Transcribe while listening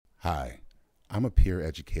Hi, I'm a peer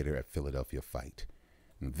educator at Philadelphia Fight.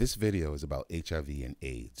 And this video is about HIV and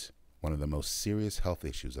AIDS, one of the most serious health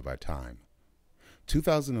issues of our time.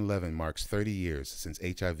 2011 marks 30 years since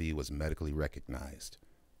HIV was medically recognized.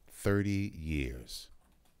 30 years.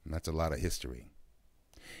 And that's a lot of history.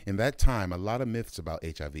 In that time, a lot of myths about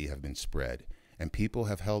HIV have been spread, and people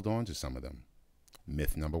have held on to some of them.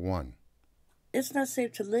 Myth number one. It's not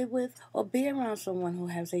safe to live with or be around someone who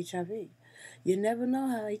has HIV. You never know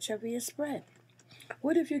how HIV is spread.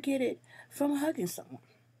 What if you get it from hugging someone?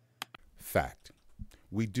 Fact.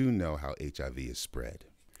 We do know how HIV is spread.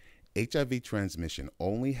 HIV transmission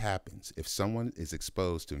only happens if someone is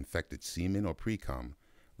exposed to infected semen or precum,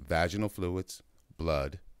 vaginal fluids,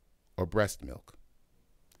 blood, or breast milk.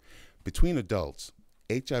 Between adults,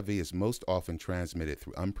 HIV is most often transmitted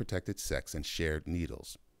through unprotected sex and shared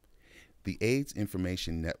needles. The AIDS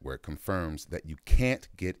Information Network confirms that you can't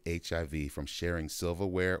get HIV from sharing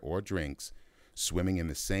silverware or drinks, swimming in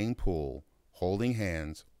the same pool, holding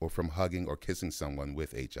hands, or from hugging or kissing someone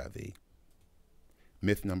with HIV.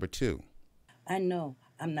 Myth number two. I know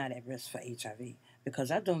I'm not at risk for HIV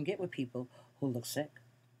because I don't get with people who look sick.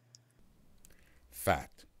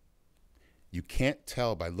 Fact. You can't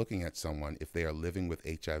tell by looking at someone if they are living with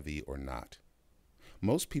HIV or not.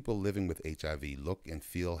 Most people living with HIV look and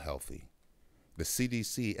feel healthy. The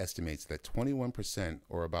CDC estimates that 21%,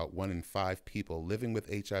 or about 1 in 5 people living with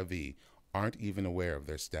HIV, aren't even aware of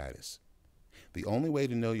their status. The only way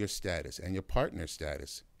to know your status and your partner's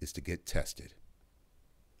status is to get tested.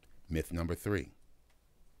 Myth number three.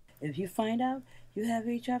 If you find out you have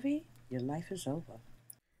HIV, your life is over.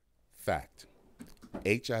 Fact.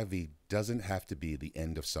 HIV doesn't have to be the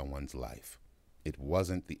end of someone's life. It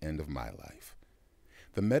wasn't the end of my life.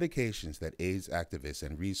 The medications that AIDS activists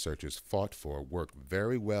and researchers fought for worked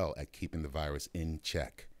very well at keeping the virus in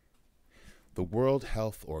check. The World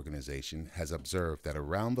Health Organization has observed that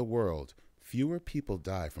around the world, fewer people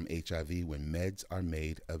die from HIV when meds are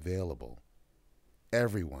made available.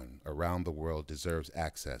 Everyone around the world deserves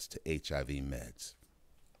access to HIV meds.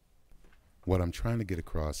 What I'm trying to get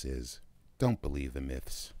across is, don't believe the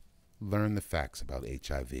myths. Learn the facts about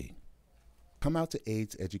HIV. Come out to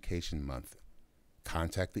AIDS Education Month.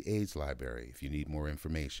 Contact the AIDS Library if you need more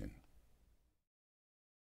information.